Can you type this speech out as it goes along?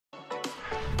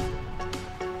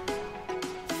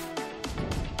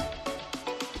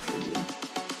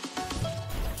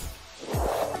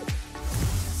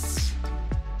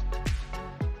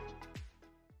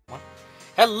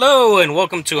Hello and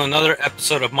welcome to another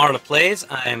episode of Marla Plays.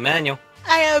 I'm Manuel.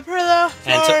 I am Marla.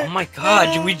 And so, oh my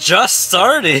god, we just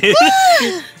started!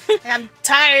 And I'm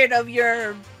tired of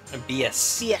your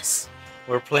BS. BS.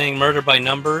 We're playing Murder by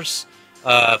Numbers.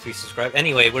 Please subscribe.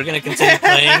 Anyway, we're going to continue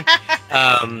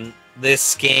playing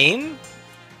this game.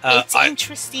 It's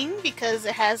interesting because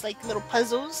it has like little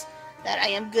puzzles that I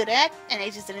am good at, and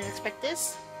I just didn't expect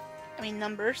this. I mean,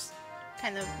 numbers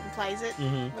kind of implies it.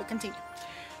 We'll continue.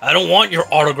 I don't want your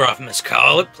autograph, Miss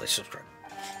Cowlett. Please subscribe.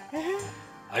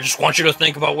 I just want you to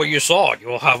think about what you saw.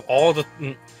 You'll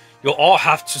all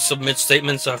have to submit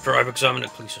statements after I've examined it.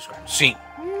 Please subscribe. See.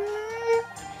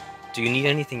 Do you need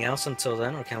anything else until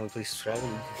then, or can we please subscribe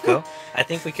and go? I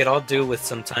think we could all do with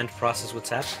some time to process what's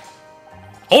happening.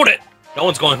 Hold it! No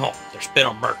one's going home. There's been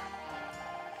a murder.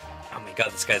 Oh my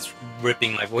god, this guy's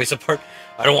ripping my voice apart.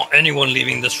 I don't want anyone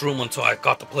leaving this room until I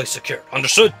got the place secured.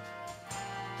 Understood?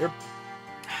 You're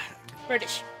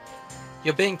British.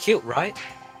 You're being cute, right?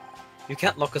 You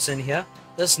can't lock us in here.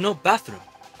 There's no bathroom.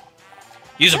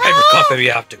 Use a paper cup if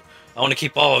you have to. I want to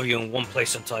keep all of you in one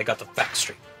place until I got the facts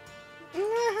straight.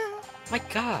 My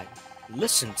god.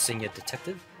 Listen, Senior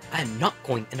Detective. I am not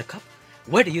going in a cup.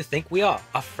 Where do you think we are?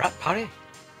 A frat party?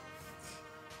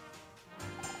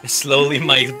 Slowly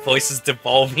my voice is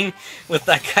devolving with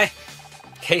that guy.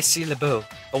 Casey LeBeau,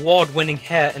 award-winning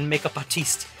hair and makeup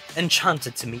artiste.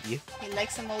 Enchanted to meet you. He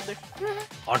likes him older.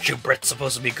 Aren't you Brits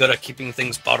supposed to be good at keeping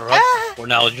things bottled up? Or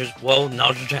now's your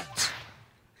chance.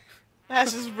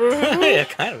 That's just rude. Yeah, it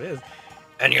kind of is.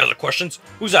 Any other questions?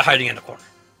 Who's that hiding in the corner?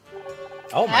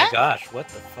 Oh my gosh, what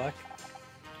the fuck?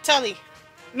 Tully.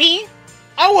 Me?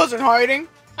 I wasn't hiding.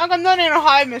 I got nothing to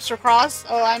hide, Mr. Cross.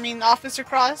 Oh, I mean Officer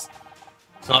Cross.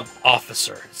 It's not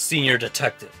officer, it's senior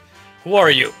detective. Who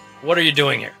are you? What are you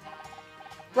doing here?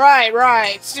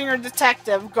 Right. Senior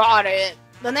Detective. Got it.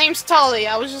 The name's Tully.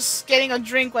 I was just getting a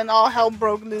drink when all hell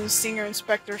broke loose, Senior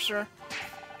Inspector, sir.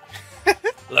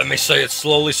 Let me say it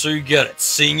slowly so you get it.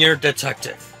 Senior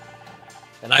Detective.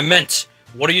 And I meant,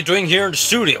 what are you doing here in the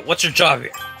studio? What's your job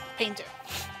here? Painter.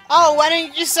 Oh, why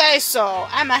didn't you say so?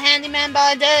 I'm a handyman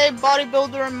by day,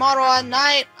 bodybuilder and model at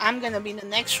night. I'm gonna be the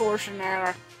next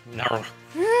Schwarzenegger. No.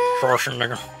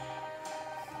 Schwarzenegger.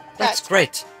 That's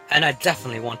great. And I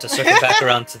definitely want to circle back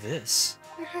around to this.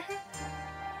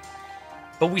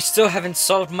 But we still haven't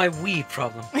solved my Wii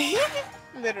problem.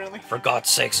 Literally. For God's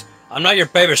sakes, I'm not your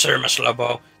babysitter, Miss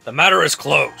LeBeau. The matter is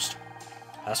closed.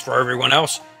 As for everyone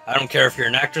else, I don't care if you're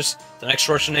an actress, the next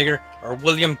Schwarzenegger, or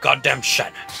William Goddamn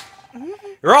Shatner.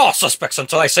 You're all suspects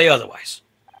until I say otherwise.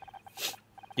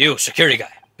 You, security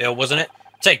guy. Bill, wasn't it?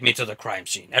 Take me to the crime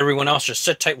scene. Everyone else just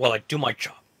sit tight while I do my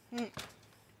job.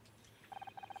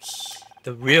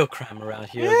 The real crime around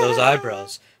here are those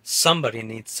eyebrows. Somebody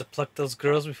needs to pluck those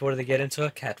girls before they get into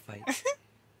a catfight.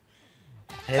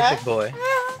 Hey, big boy.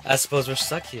 I suppose we're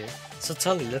stuck here. So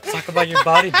Tully, let's talk about your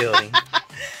bodybuilding.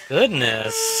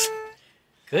 Goodness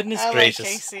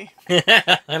gracious. Like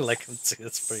Casey. I like him too.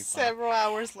 It's pretty fun. Several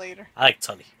hours later. I like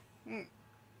Tully.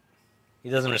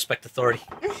 He doesn't respect authority.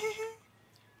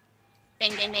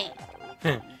 Bang, bang,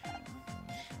 bang.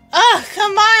 Oh,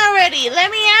 come on already! Let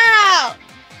me out!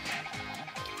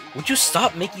 Would you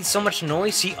stop making so much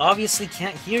noise? He obviously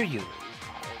can't hear you.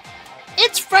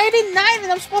 It's Friday night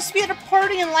and I'm supposed to be at a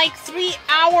party in like 3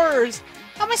 hours.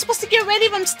 How am I supposed to get ready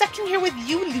if I'm stuck in here with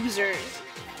you losers?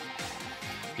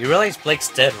 You realize Blake's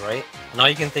dead, right? And all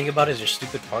you can think about is your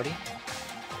stupid party?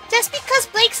 Just because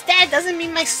Blake's dead doesn't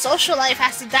mean my social life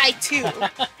has to die too.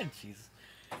 Jeez.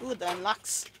 Ooh, the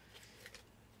unlocks.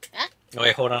 Huh? Oh,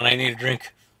 wait, hold on. I need a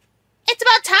drink. It's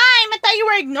about time! I thought you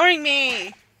were ignoring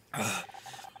me.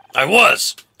 I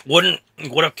was. Would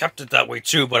have kept it that way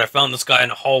too, but I found this guy in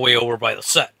the hallway over by the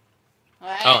set.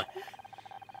 What? Oh.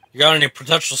 You got any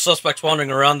potential suspects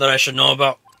wandering around that I should know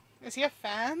about? Is he a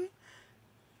fan?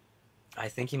 I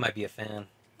think he might be a fan.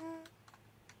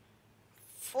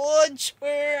 Fudge,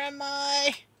 where am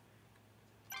I?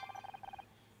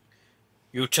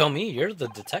 You tell me, you're the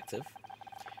detective.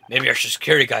 Maybe our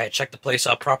security guy had checked the place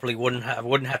out properly, wouldn't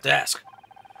have to ask.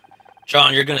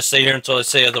 John, you're gonna stay here until I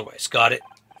say otherwise. Got it?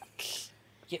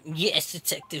 Yes,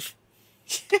 detective.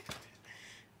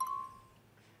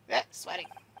 Yeah, sweating.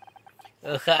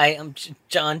 Oh, hi, I'm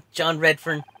John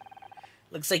Redfern.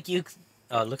 Looks like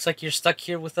you're stuck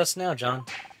here with us now, John.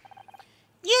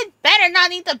 You'd better not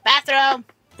need the bathroom.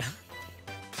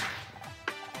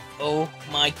 Oh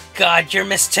my god, you're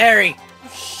Miss Terry!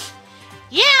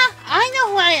 Yeah, I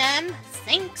know who I am.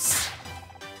 Thanks.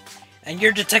 And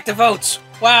you're Detective Oates.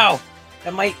 Wow!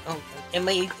 Am I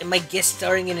guest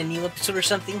starring in a new episode or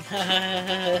something?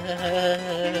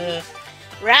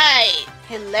 Right.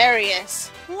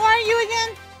 Hilarious. Who are you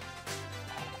again?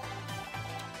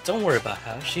 Don't worry about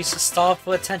her. She's a star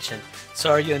for attention.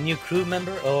 So are you a new crew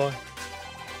member or...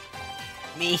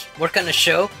 Me? Work on a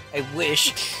show? I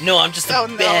wish. No, I'm just a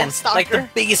fan. Like the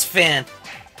biggest fan.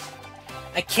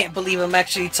 I can't believe I'm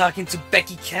actually talking to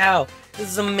Becky Cow. This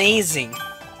is amazing.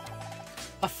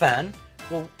 A fan?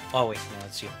 Well, oh wait, no,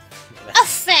 it's you. A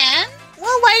fan?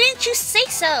 Well, why didn't you say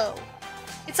so?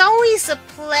 It's always a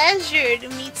pleasure to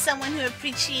meet someone who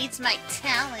appreciates my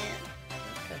talent.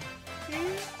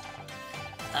 Okay.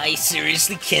 I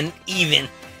seriously can't even.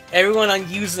 Everyone on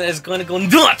User is going to go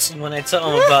nuts when I tell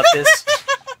them about this.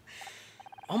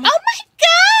 Oh my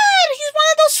god! He's one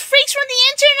of those freaks from the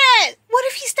internet! What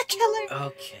if he's the killer?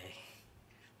 Okay.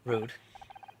 Rude.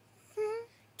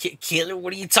 Killer?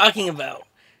 What are you talking about?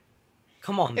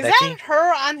 Come on, Becky. Is that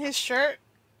her on his shirt?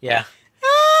 Yeah.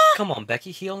 Come on,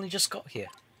 Becky. He only just got here.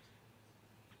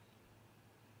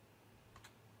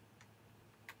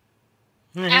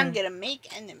 I'm gonna make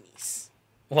enemies.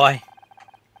 Why?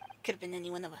 Could have been any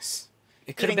one of us.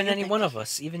 It could have been any one of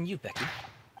us. Even you, Becky.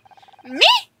 Me?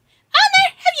 Honor,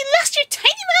 have you lost your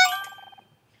tiny mind?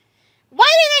 Why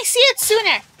didn't I see it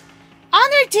sooner?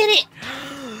 Honor did it.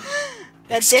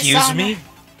 Excuse me?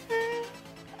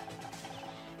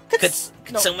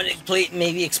 Could someone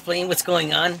maybe explain what's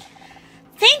going on?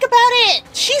 Think about it.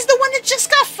 She's the one that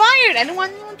just got fired.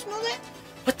 Anyone want to know that?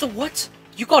 What the what?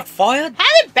 You got fired?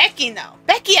 How did Becky know?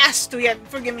 Becky asked to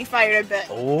get me fired, I bet.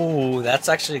 Oh, that's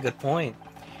actually a good point.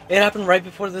 It happened right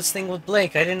before this thing with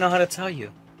Blake. I didn't know how to tell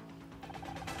you.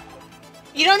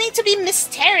 You don't need to be Miss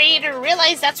Terry to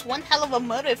realize that's one hell of a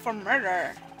motive for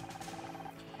murder.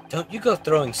 Don't you go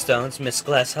throwing stones, Miss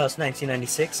Glasshouse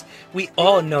 1996. We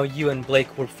all know you and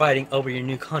Blake were fighting over your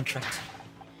new contract.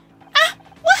 Ah,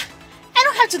 what? I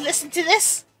don't have to listen to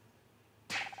this.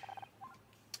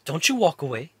 Don't you walk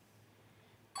away.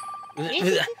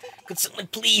 Could someone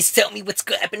please tell me what's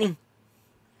happening?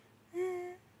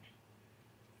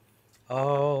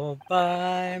 All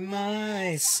by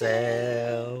myself.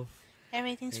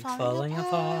 Everything's falling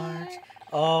apart.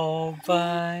 All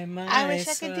by myself. I wish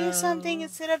I could do something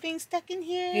instead of being stuck in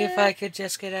here. If I could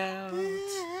just get out.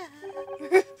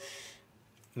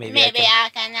 Maybe I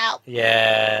can help.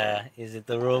 Yeah. Is it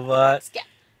the robot? Yeah.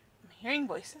 I'm hearing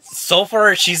voices. So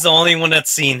far, she's the only one that's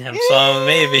seen him, so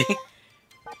maybe.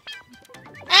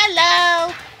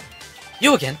 Hello.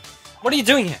 You again? What are you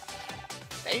doing here?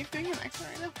 Are you doing an accent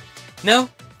right now? No.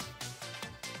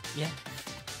 Yeah.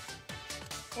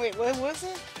 Wait, what was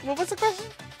it? What was the question?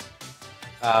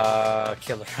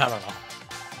 Killer. I don't know.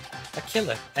 A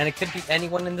killer. And it could be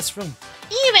anyone in this room.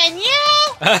 Even you?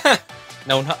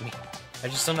 No, not me. I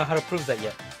just don't know how to prove that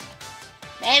yet.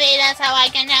 Maybe that's how I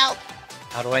can help.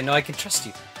 How do I know I can trust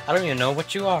you? I don't even know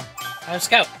what you are. I'm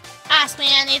Scout. Ask me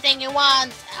anything you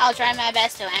want. I'll try my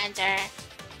best to answer.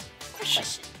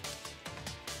 Question.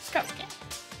 Scout.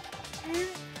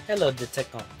 Hello,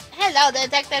 Detective. Hello,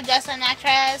 Detective Justin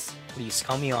Actress. Please,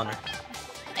 call me Honor.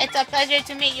 It's a pleasure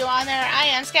to meet you, Honor. I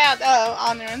am Scout. Oh,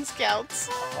 Honor and Scouts.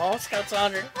 Oh, Scout's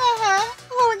Honor. Uh-huh.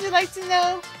 What would you like to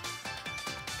know?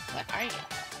 What are you?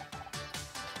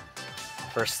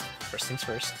 First things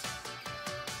first.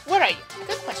 What are you?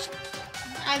 Good question.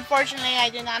 Unfortunately, I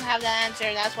do not have the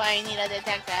answer. That's why I need a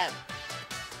detective.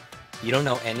 You don't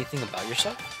know anything about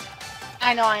yourself?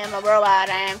 I know I am a robot.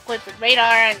 I am equipped with radar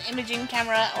and imaging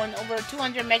camera on over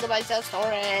 200 megabytes of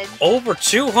storage. Over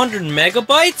 200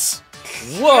 megabytes?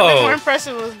 Whoa! More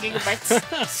impressive was gigabytes.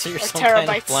 So you're or some terabytes.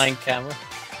 kind of flying camera?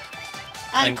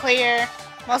 Unclear.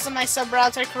 Most of my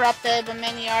sub-routes are corrupted, but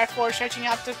many are for searching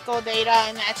optical data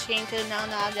and matching to known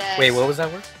objects. Wait, what was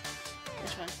that word?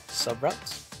 Which one?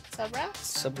 Sub-routes?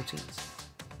 Sub-routes? Subroutines.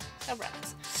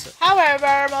 Sub-routes.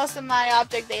 However, most of my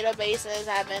object databases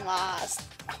have been lost.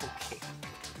 Okay.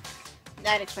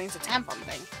 That explains the tampon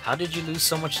thing. How did you lose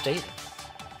so much data?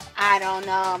 I don't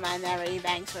know. My memory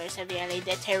banks were severely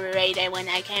deteriorated when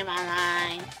I came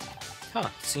online. Huh.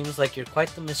 Seems like you're quite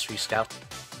the mystery scout.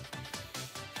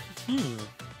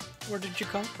 Where did you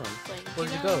come from? Where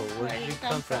did you go? Where did you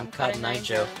come from, Cotton Eye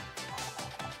Joe?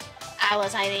 I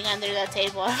was hiding under the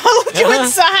table. I followed you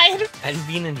inside. And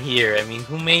being in here, I mean,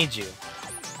 who made you?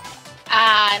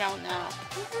 I don't know.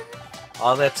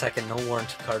 All that tech and no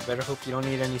warranty card. Better hope you don't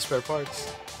need any spare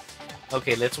parts.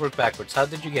 Okay, let's work backwards. How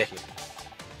did you get here?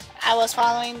 I was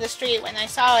following the street when I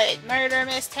saw it. Murder,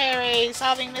 Miss Terry,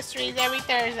 solving mysteries every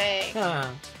Thursday. Huh.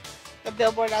 The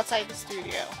billboard outside the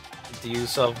studio. Do you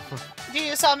solve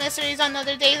mysteries on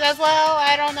other days as well?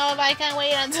 I don't know if I can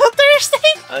wait until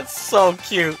Thursday. That's so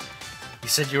cute. You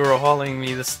said you were following me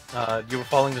you were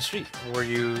following the street.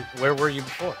 Where were you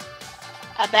before?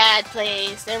 a bad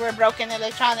place. There were broken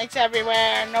electronics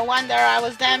everywhere. No wonder I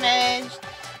was damaged.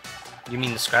 You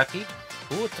mean the scrap heap?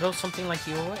 Who would throw something like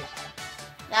you away?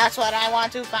 That's what I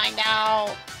want to find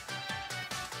out.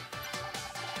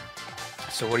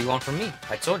 So what do you want from me?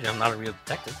 I told you I'm not a real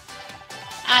detective.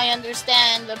 I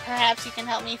understand, but perhaps you can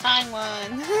help me find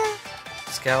one.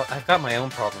 Scout, I've got my own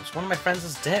problems. One of my friends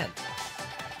is dead.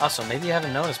 Also, maybe you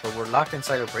haven't noticed, but we're locked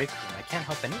inside a break room. I can't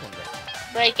help anyone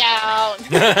there. Break out.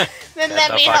 Then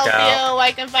let me help you.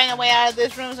 I can find a way out of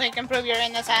this room so you can prove your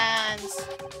innocence.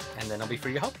 And then I'll be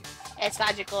free to help you. It's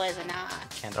logical, is it not?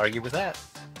 Can't argue with that.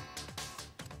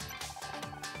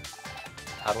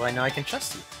 How do I know I can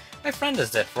trust you? My friend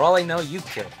is dead. For all I know, you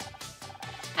killed him.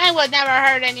 I would never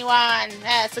hurt anyone.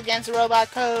 That's against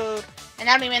robot code. And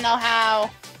I don't even know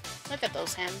how. Look at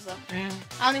those hands, though.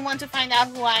 I only want to find out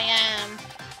who I am.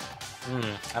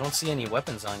 I don't see any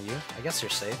weapons on you. I guess you're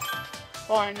safe.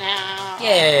 For now.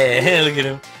 Yeah, look at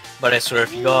him. But I swear,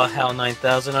 if you go HAL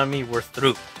 9000 on me, we're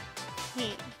through.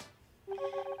 Wait.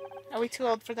 Are we too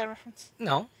old for that reference?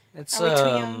 No. It's, Are we too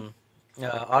young?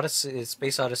 Odyssey,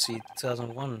 Space Odyssey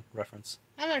 2001 reference.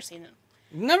 I've never seen it.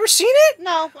 You've never seen it?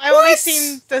 No, I've only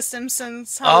seen The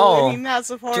Simpsons. Halloween House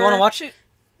of Horror. Do you want to watch it?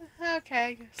 Okay,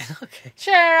 I guess. Okay.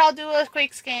 Sure, I'll do a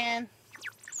quick scan.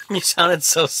 You sounded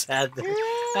so sad there.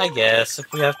 I guess,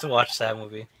 if we have to watch that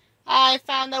movie. I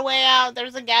found a way out.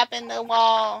 There's a gap in the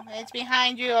wall. It's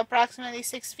behind you, approximately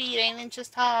 6 feet, 8 inches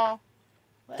tall.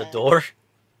 The door?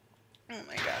 Oh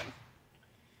my god.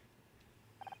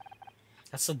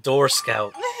 That's the door,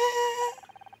 Scout.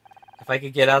 If I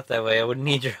could get out that way, I would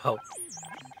need your help.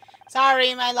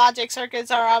 Sorry, my logic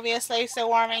circuits are obviously still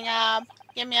warming up.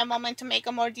 Give me a moment to make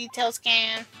a more detailed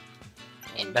scan.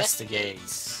 Investigate.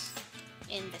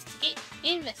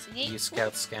 Investigate. Use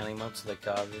Scout scanning mode to the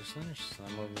obvious finish. Now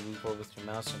move forward with your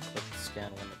mouse and click the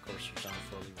scan when the cursor's on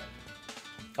fully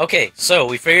ready. Okay, so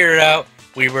we figured it out.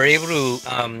 We were able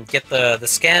to get the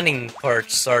scanning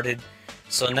part started.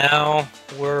 So now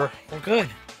we're good.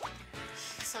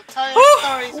 So tell your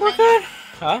stories, we're good.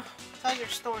 Huh? Tell your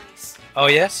stories. Oh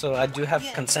yeah, so I do have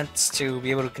consents to be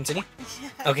able to continue?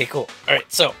 Okay, cool. Alright,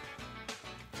 so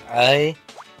I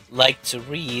like to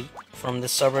read from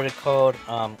this subreddit called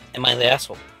Am I the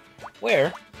Asshole?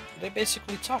 Where they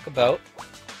basically talk about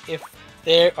if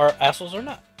there are assholes or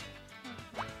not.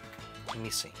 Let me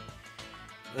see.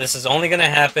 This is only gonna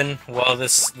happen while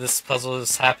this puzzle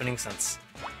is happening since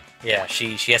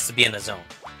she has to be in the zone.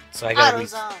 So I gotta read.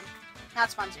 Zone. Not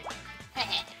sponsored.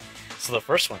 So the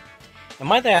first one.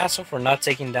 Am I the asshole for not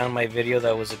taking down my video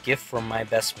that was a gift from my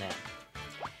best man?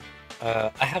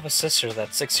 I have a sister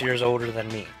that's 6 years older than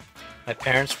me. My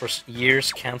parents for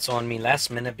years cancel on me last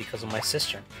minute because of my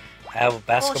sister. I have a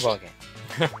basketball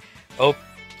game. Oh,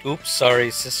 oops,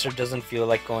 sorry, sister doesn't feel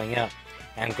like going out.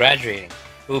 I'm graduating.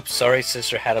 Oops, sorry,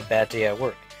 sister had a bad day at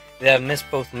work. They have missed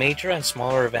both major and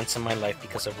smaller events in my life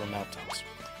because of her meltdowns.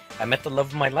 I met the love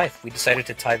of my life. We decided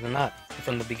to tie the knot.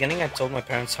 From the beginning, I told my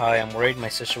parents how I am worried my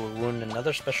sister will ruin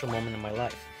another special moment in my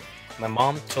life. My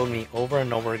mom told me over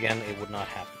and over again it would not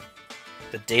happen.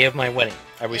 The day of my wedding,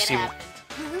 I received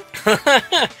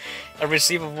I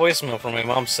received a voicemail from my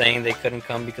mom saying they couldn't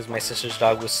come because my sister's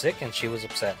dog was sick and she was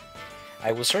upset.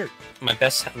 I was hurt. My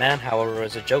best man, however,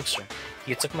 was a jokester.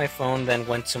 He took my phone, then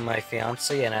went to my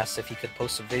fiance and asked if he could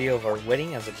post a video of our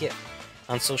wedding as a gift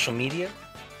on social media.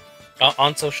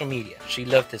 She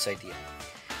loved this idea.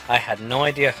 I had no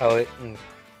idea how it.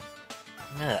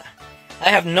 I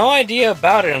have no idea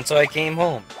about it until I came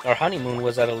home. Our honeymoon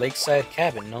was at a lakeside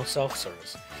cabin, no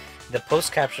self-service. The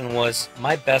post caption was,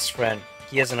 "My best friend.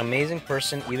 He is an amazing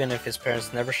person, even if his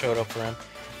parents never showed up for him."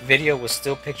 Video was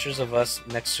still pictures of us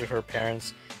next to her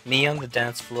parents, me on the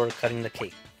dance floor cutting the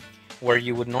cake, where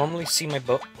you would normally see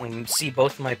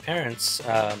both my parents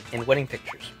in wedding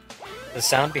pictures. The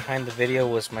sound behind the video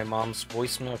was my mom's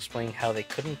voicemail explaining how they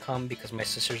couldn't come because my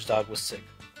sister's dog was sick.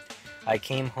 I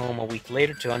came home a week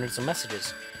later to hundreds of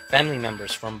messages, family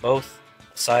members from both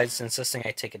sides insisting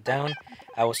I take it down.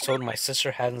 I was told my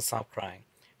sister hadn't stopped crying.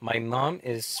 My mom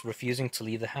is refusing to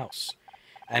leave the house.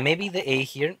 I may be the A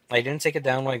here. I didn't take it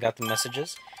down when I got the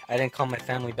messages. I didn't call my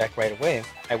family back right away.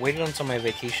 I waited until my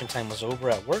vacation time was over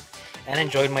at work and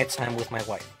enjoyed my time with my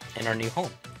wife in our new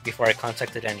home before I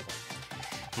contacted anyone.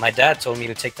 My dad told me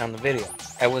to take down the video.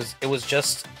 It was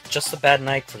just a bad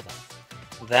night for them.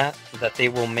 That they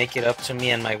will make it up to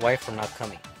me and my wife for not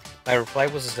coming. My reply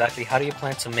was exactly, how do you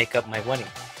plan to make up my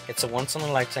wedding? It's a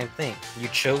once-in-a-lifetime thing. You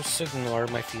chose to ignore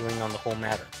my feeling on the whole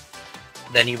matter.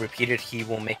 Then he repeated he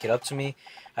will make it up to me.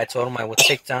 I told him I would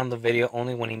take down the video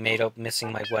only when he made up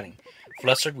missing my wedding.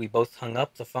 Flustered, we both hung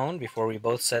up the phone before we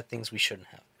both said things we shouldn't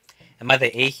have. Am I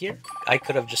the A here? I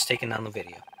could have just taken down the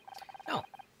video. No.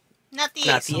 Not the A.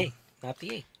 Not the A. Not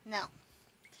the A. No.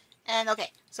 And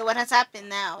okay, so what has happened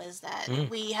now is that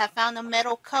we have found a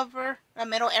metal cover, a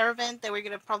metal air vent that we're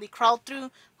going to probably crawl through.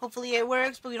 Hopefully it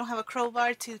works, but we don't have a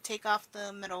crowbar to take off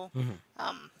the metal.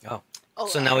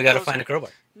 So now we got to find a crowbar.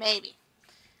 Maybe.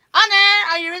 Honor,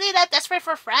 are you really that desperate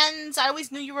for friends? I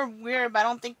always knew you were weird, but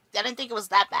I didn't think it was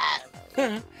that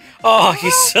bad. Oh,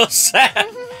 he's so sad.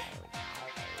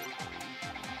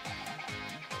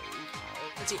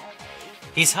 Let's see.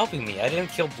 He's helping me. I didn't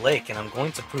kill Blake, and I'm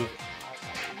going to prove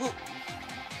it. Ooh.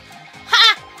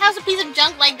 Ha! How's a piece of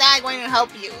junk like that going to help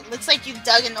you? Looks like you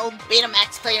dug an old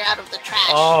Betamax player out of the trash.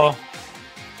 Oh.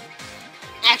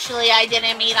 Actually, I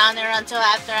didn't meet Honor until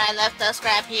after I left the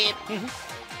scrap heap.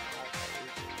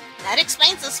 That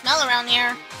explains the smell around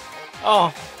here.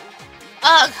 Oh.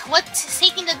 Ugh, what's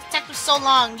taking the detective so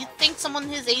long? You'd think someone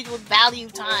his age would value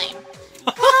time.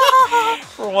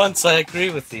 For once, I agree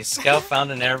with you. Scout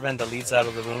found an air vent that leads out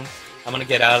of the room. I'm gonna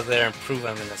get out of there and prove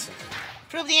I'm innocent.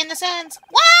 Prove the innocence?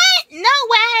 What? No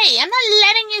way! I'm not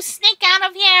letting you sneak out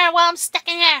of here while I'm stuck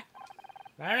in here.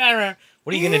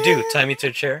 What are you gonna do? Tie me to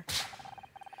a chair?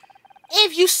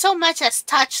 If you so much as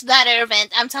touch that air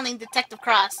vent, I'm telling Detective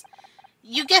Cross.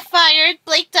 You get fired,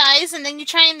 Blake dies, and then you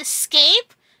try and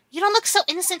escape? You don't look so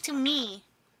innocent to me.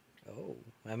 Oh,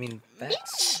 I mean,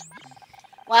 that's...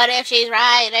 What if she's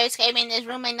right? Escaping this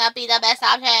room may not be the best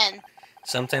option.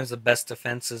 Sometimes the best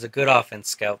defense is a good offense,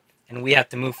 Scout, and we have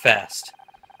to move fast.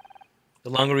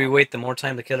 The longer we wait, the more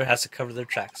time the killer has to cover their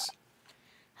tracks.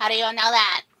 How do you know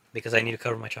that? Because I need to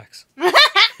cover my tracks.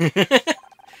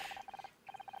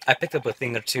 I picked up a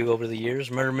thing or two over the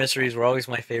years. Murder mysteries were always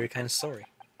my favorite kind of story.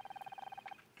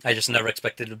 I just never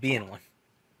expected to be in one.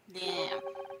 Damn.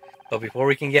 But before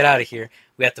we can get out of here,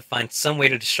 we have to find some way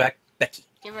to distract Becky.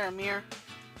 Give her a mirror.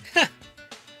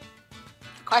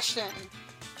 Question.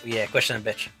 Yeah, question a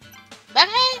bitch.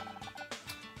 Becky?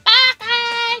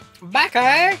 Becky!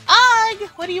 Becky! Ugh!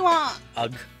 What do you want?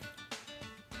 Ugh.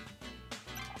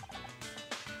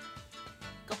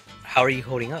 Go. How are you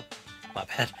holding up? My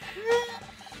bad.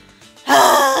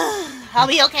 I'll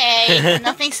be okay.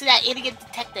 No thanks to that idiot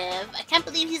detective. I can't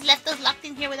believe he's left us locked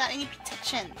in here without any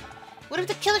protection. What if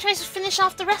the killer tries to finish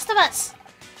off the rest of us?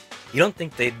 You don't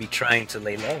think they'd be trying to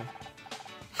lay low?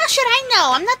 How should I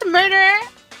know? I'm not the murderer.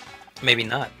 Maybe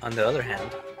not, on the other hand.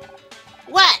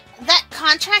 What? That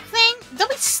contract thing? Don't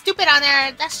be stupid on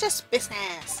there. That's just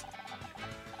business.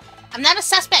 I'm not a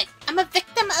suspect. I'm a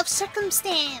victim of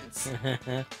circumstance.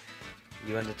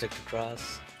 You and Detective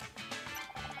Cross.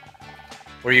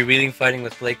 Were you really fighting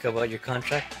with Blake about your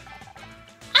contract?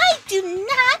 I do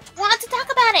not want to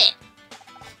talk about it.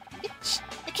 Bitch,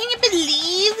 can you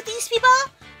believe these people?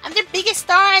 I'm their biggest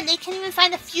star and they can't even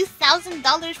find a few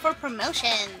 $1,000s for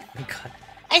promotion. Oh, God.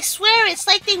 I swear it's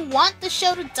like they want the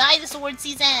show to die this award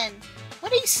season.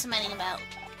 What are you smiling about?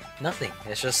 Nothing.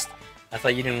 It's just, I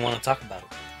thought you didn't want to talk about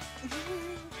it.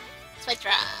 It's my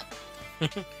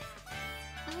job.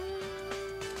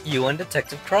 You and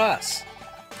Detective Cross.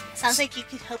 Sounds like you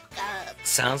could hook up.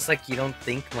 Sounds like you don't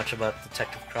think much about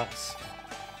Detective Cross.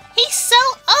 He's so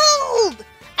old!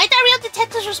 I thought real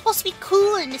detectives were supposed to be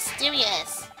cool and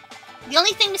mysterious. The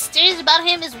only thing mysterious about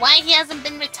him is why he hasn't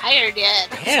been retired yet.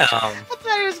 Damn. I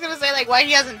thought he was gonna say, like, why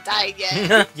he hasn't died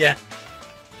yet. Yeah.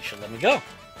 You should let me go.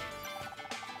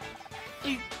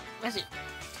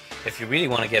 If you really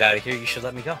want to get out of here, you should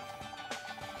let me go.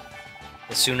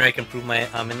 The sooner I can prove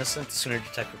I'm innocent, the sooner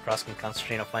Detective Cross can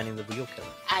concentrate on finding the real killer.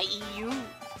 I.e. you.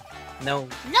 No.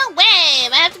 No way!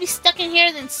 If I have to be stuck in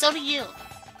here, then so do you.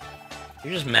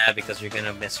 You're just mad because you're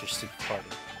gonna miss your stupid party.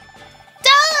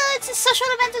 Duh! It's a social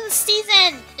event of the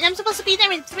season! And I'm supposed to be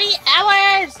there in 3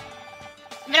 hours!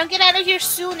 If I don't get out of here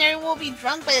soon, everyone will be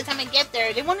drunk by the time I get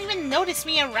there. They won't even notice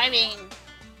me arriving.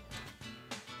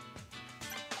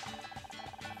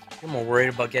 You're more worried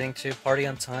about getting to a party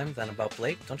on time than about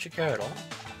Blake? Don't you care at all?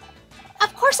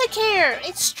 Of course I care!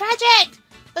 It's tragic!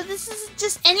 But this isn't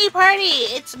just any party.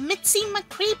 It's Mitzi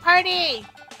McCree party.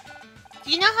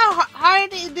 Do you know how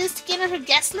hard it is to get on her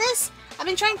guest list? I've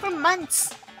been trying for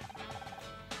months.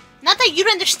 Not that you'd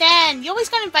understand. You always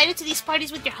got invited to these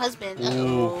parties with your husband.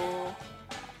 Uh-oh.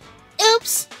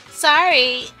 Oops.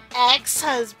 Sorry.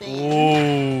 Ex-husband.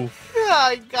 Ooh.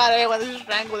 Oh god, I want to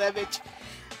strangle that bitch.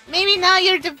 Maybe now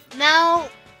you're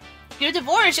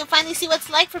divorced, you'll finally see what it's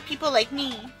like for people like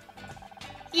me.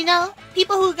 You know,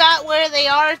 people who got where they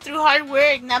are through hard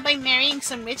work, not by marrying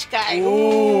some rich guy.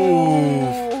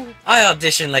 Ooh. I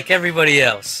auditioned like everybody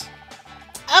else.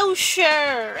 Oh, sure.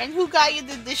 And who got you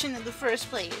the audition in the first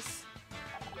place?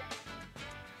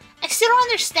 I still don't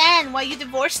understand why you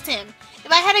divorced him.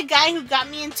 If I had a guy who got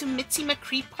me into Mitzi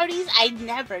McCree parties, I'd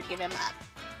never give him up.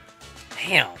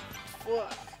 Damn.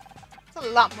 Fuck. There's a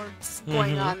lot more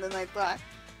going on than I thought.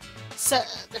 So,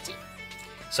 that's it.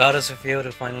 So how does it feel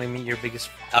to finally meet our biggest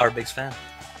fan?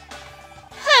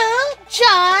 Who?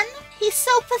 John? He's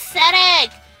so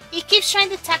pathetic. He keeps trying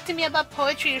to talk to me about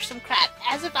poetry or some crap,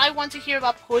 as if I want to hear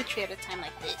about poetry at a time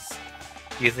like this.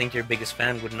 Do you think your biggest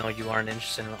fan would know you aren't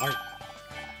interested in art?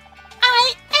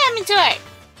 I am into art,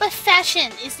 but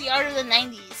fashion is the art of the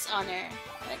 90s, Honor.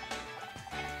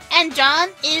 And John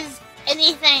is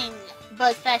anything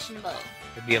but fashionable.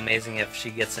 It'd be amazing if she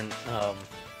gets in,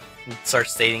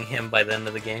 starts dating him by the end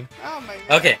of the game. Oh my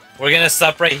god. Okay, we're gonna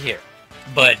stop right here.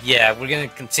 But yeah, we're gonna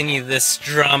continue this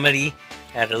dramedy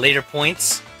at a later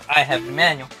point. I have been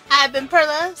Manuel. I've been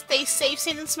Perla. Stay safe,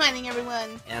 sane, and smiling,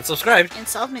 everyone. And subscribe. And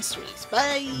solve mysteries.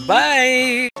 Bye.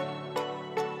 Bye.